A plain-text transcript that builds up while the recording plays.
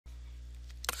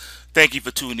Thank you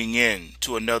for tuning in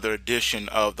to another edition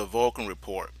of the Vulcan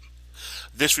Report.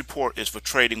 This report is for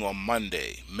trading on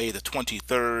Monday, May the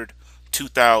 23rd,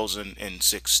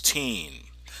 2016.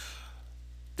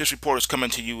 This report is coming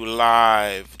to you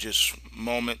live just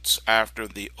moments after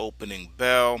the opening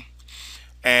bell,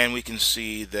 and we can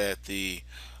see that the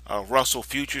Russell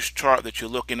futures chart that you're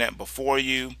looking at before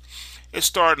you is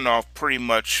starting off pretty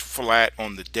much flat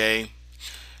on the day.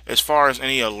 As far as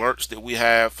any alerts that we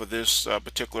have for this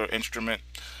particular instrument,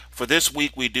 for this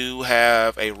week we do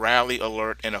have a rally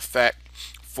alert in effect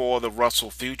for the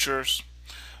Russell futures,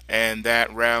 and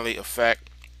that rally effect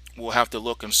we'll have to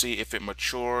look and see if it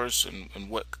matures and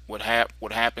what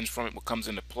happens from it, what comes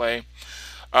into play.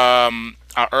 Our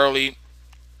early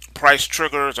price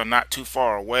triggers are not too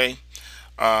far away.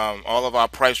 All of our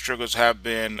price triggers have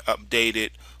been updated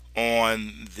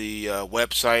on the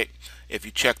website. If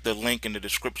you check the link in the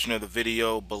description of the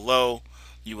video below,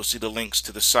 you will see the links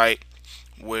to the site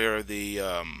where the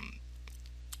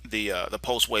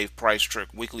post wave price trick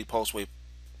weekly post wave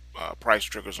price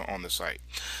triggers are on the site.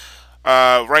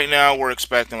 Right now, we're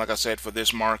expecting, like I said, for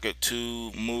this market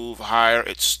to move higher.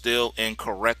 It's still in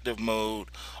corrective mode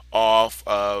off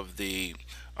of the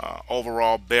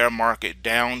overall bear market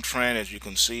downtrend. As you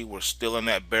can see, we're still in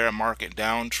that bear market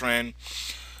downtrend.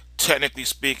 Technically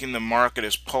speaking, the market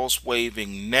is pulse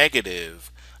waving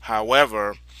negative.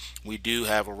 However, we do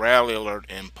have a rally alert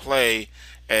in play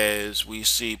as we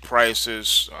see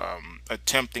prices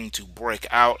attempting to break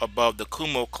out above the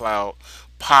Kumo cloud,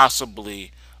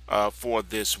 possibly for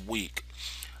this week.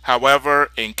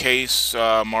 However, in case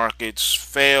markets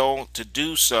fail to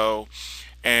do so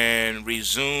and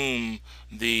resume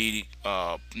the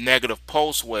negative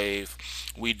pulse wave,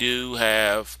 we do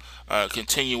have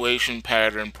continuation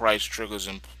pattern price triggers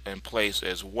in place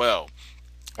as well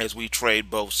as we trade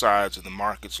both sides of the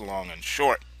markets, long and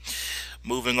short.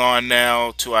 Moving on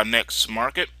now to our next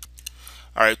market.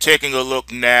 All right, taking a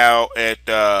look now at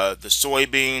the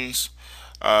soybeans.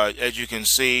 As you can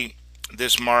see,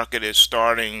 this market is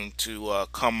starting to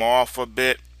come off a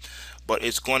bit, but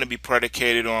it's going to be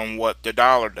predicated on what the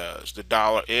dollar does. The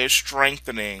dollar is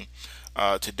strengthening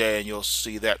today, and you'll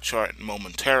see that chart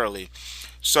momentarily.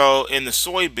 So in the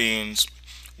soybeans,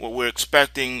 what we're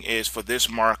expecting is for this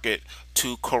market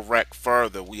to correct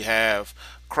further. We have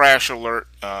crash alert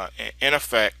in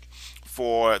effect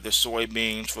for the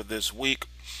soybeans for this week,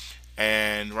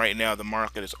 and right now the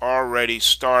market is already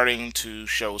starting to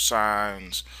show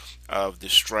signs of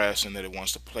distress and that it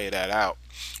wants to play that out.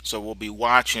 So we'll be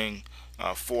watching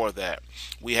for that.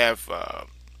 We have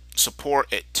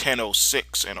support at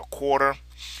 10.06 and a quarter.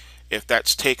 If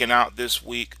that's taken out this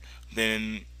week,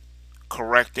 then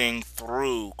correcting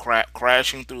through,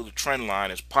 crashing through the trend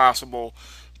line is possible.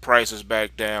 Price is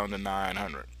back down to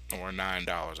 900 or $9,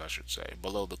 I should say,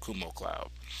 below the Kumo cloud.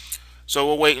 So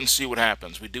we'll wait and see what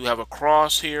happens. We do have a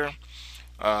cross here.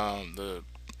 The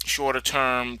shorter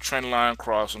term trend line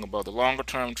crossing above the longer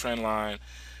term trend line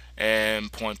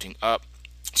and pointing up.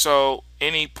 So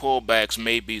any pullbacks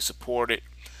may be supported.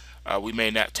 We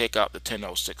may not take out the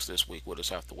 10.06 this week. We'll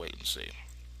just have to wait and see.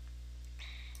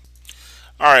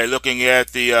 All right, looking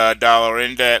at the dollar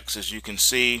index, as you can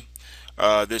see,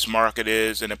 this market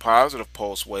is in a positive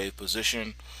pulse wave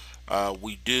position.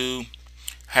 We do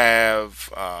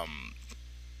have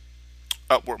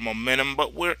upward momentum,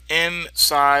 but we're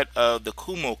inside of the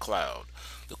Kumo cloud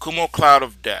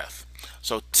of death.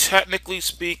 So technically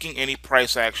speaking, any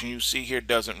price action you see here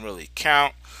doesn't really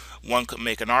count. One could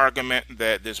make an argument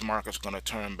that this market's going to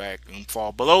turn back and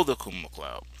fall below the Kumo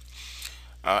cloud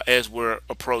as we're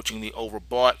approaching the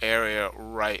overbought area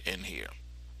right in here.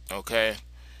 Okay,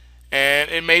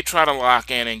 and it may try to lock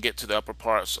in and get to the upper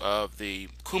parts of the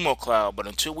Kumo cloud, but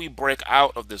until we break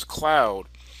out of this cloud,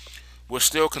 we're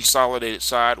still consolidated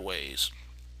sideways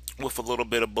with a little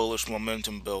bit of bullish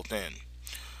momentum built in.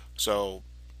 So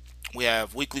we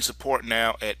have weekly support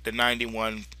now at the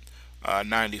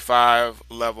 91.95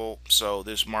 level, so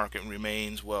this market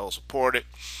remains well supported.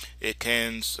 It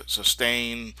can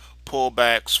sustain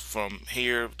pullbacks from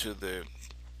here to the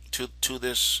to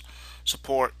this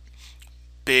support.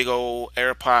 Big old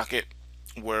air pocket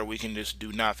where we can just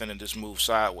do nothing and just move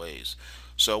sideways.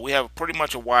 So we have pretty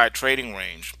much a wide trading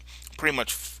range, pretty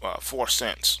much 4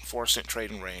 cent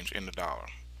trading range in the dollar.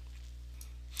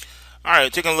 All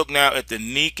right, taking a look now at the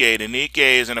Nikkei. The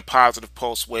Nikkei is in a positive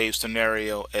pulse wave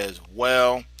scenario as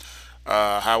well.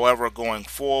 However, going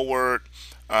forward,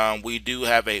 we do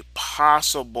have a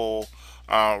possible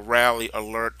rally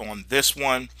alert on this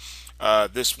one.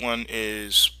 This one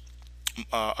is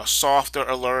a softer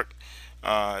alert.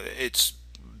 It's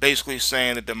basically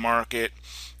saying that the market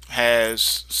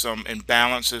has some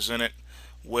imbalances in it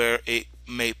where it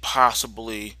may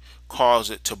possibly cause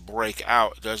it to break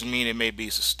out. It doesn't mean it may be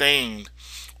sustained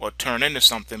or turn into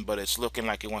something, but it's looking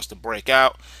like it wants to break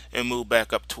out and move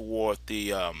back up toward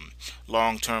the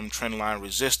long-term trend line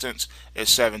resistance at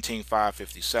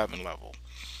 17,557 level.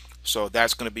 So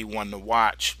that's going to be one to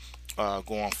watch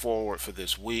going forward for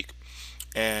this week.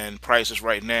 And prices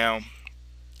right now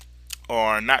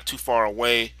are not too far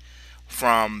away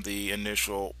from the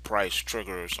initial price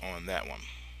triggers on that one.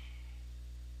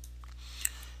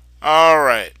 All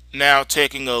right, now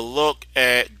taking a look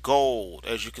at gold.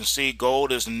 As you can see,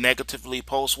 gold is negatively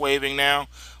pulse waving now.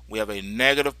 We have a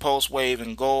negative pulse wave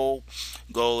in gold.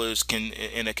 Gold is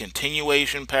in a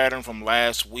continuation pattern from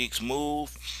last week's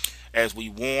move, as we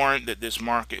warned that this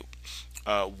market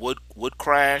would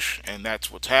crash, and that's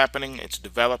what's happening. It's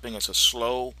developing. It's a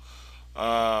slow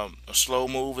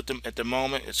move at the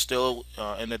moment. It's still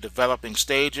in the developing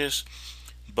stages,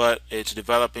 but it's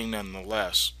developing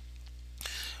nonetheless.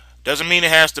 Doesn't mean it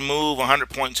has to move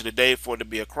 100 points in a day for it to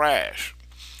be a crash.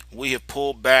 We have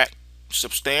pulled back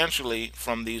substantially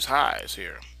from these highs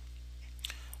here.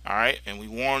 All right, and we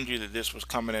warned you that this was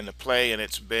coming into play, and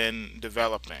it's been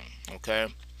developing.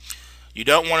 Okay, you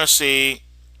don't want to see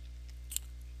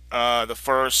the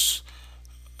first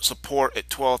support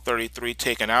at 1233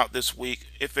 taken out this week.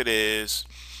 If it is,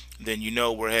 then you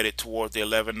know we're headed toward the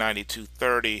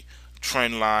 1192.30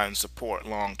 trend line support,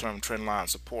 long-term trend line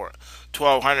support.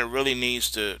 1200 really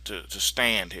needs to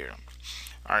stand here.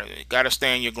 All right, you got to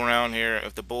stand your ground here.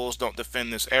 If the bulls don't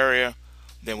defend this area,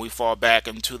 then we fall back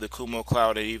into the Kumo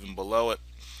cloud and even below it,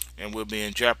 and we'll be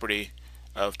in jeopardy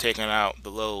of taking out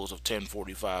the lows of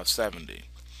 1045.70.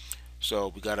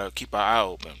 So we got to keep our eye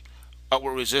open.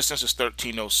 Upward resistance is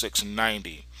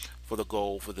 1306.90 for the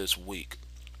gold for this week.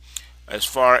 As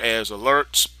far as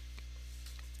alerts,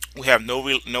 we have no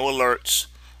alerts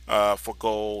for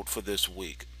gold for this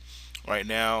week. Right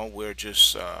now, we're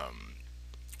just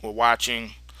we're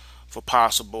watching for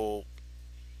possible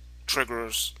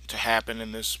triggers to happen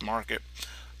in this market.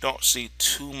 Don't see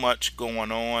too much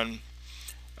going on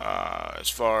as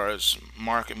far as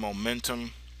market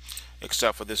momentum,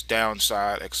 except for this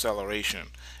downside acceleration,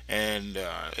 and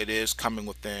it is coming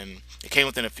within. It came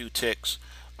within a few ticks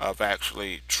of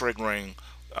actually triggering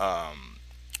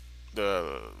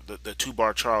the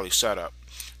 2-bar Charlie setup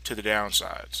to the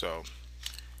downside. So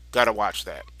gotta watch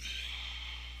that.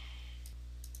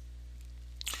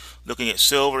 Looking at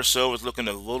silver, silver's looking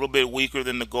a little bit weaker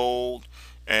than the gold,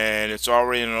 and it's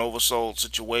already in an oversold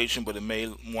situation, but it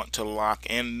may want to lock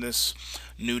in this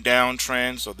new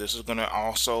downtrend. So this is going to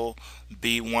also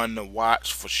be one to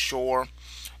watch for sure.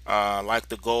 Like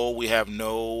the gold, we have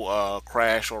no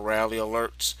crash or rally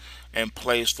alerts in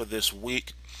place for this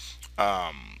week.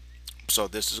 So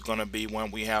this is going to be one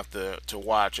we have to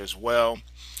watch as well.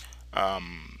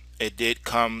 It did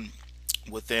come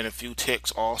within a few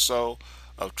ticks also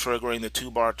of triggering the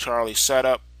 2-bar Charlie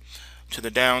setup to the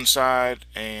downside,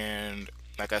 and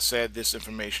like I said, this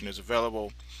information is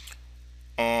available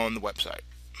on the website.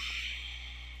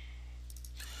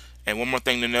 And one more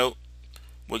thing to note,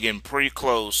 we're getting pretty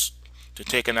close to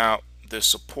taking out this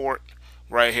support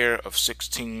right here of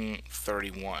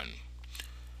 1631.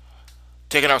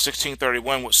 Taking out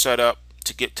 1631 was set up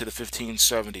to get to the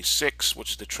 1576,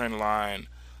 which is the trend line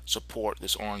support,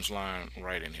 this orange line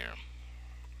right in here.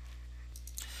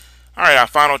 Alright, our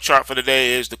final chart for the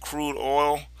day is the crude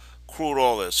oil. Crude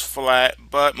oil is flat,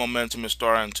 but momentum is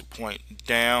starting to point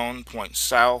down, point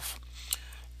south.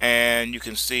 And you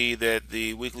can see that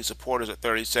the weekly support is at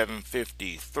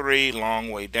 37.53,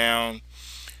 long way down.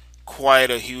 Quite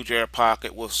a huge air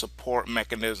pocket with support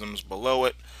mechanisms below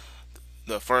it.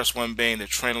 The first one being the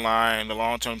trend line, the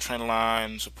long-term trend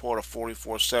line support of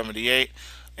 44.78,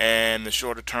 and the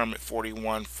shorter term at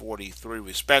 41.43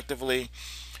 respectively.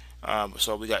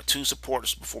 So we got two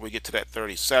supports before we get to that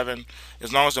 37.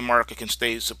 As long as the market can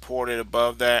stay supported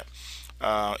above that,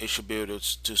 it should be able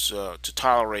to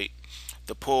tolerate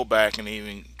the pullback and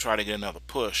even try to get another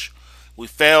push. We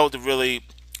failed to really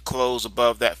close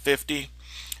above that 50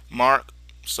 mark,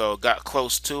 so got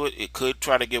close to it. It could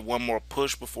try to get one more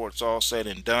push before it's all said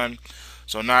and done.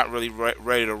 So not really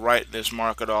ready to write this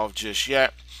market off just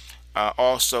yet.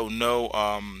 Also, no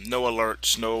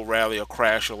alerts, no rally or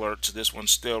crash alerts. This one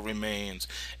still remains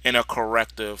in a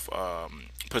corrective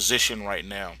position right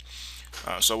now.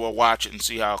 So we'll watch it and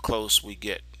see how close we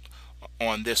get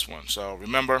on this one. So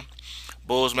remember,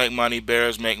 bulls make money,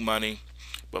 bears make money,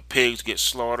 but pigs get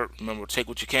slaughtered. Remember, take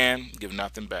what you can, give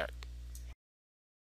nothing back.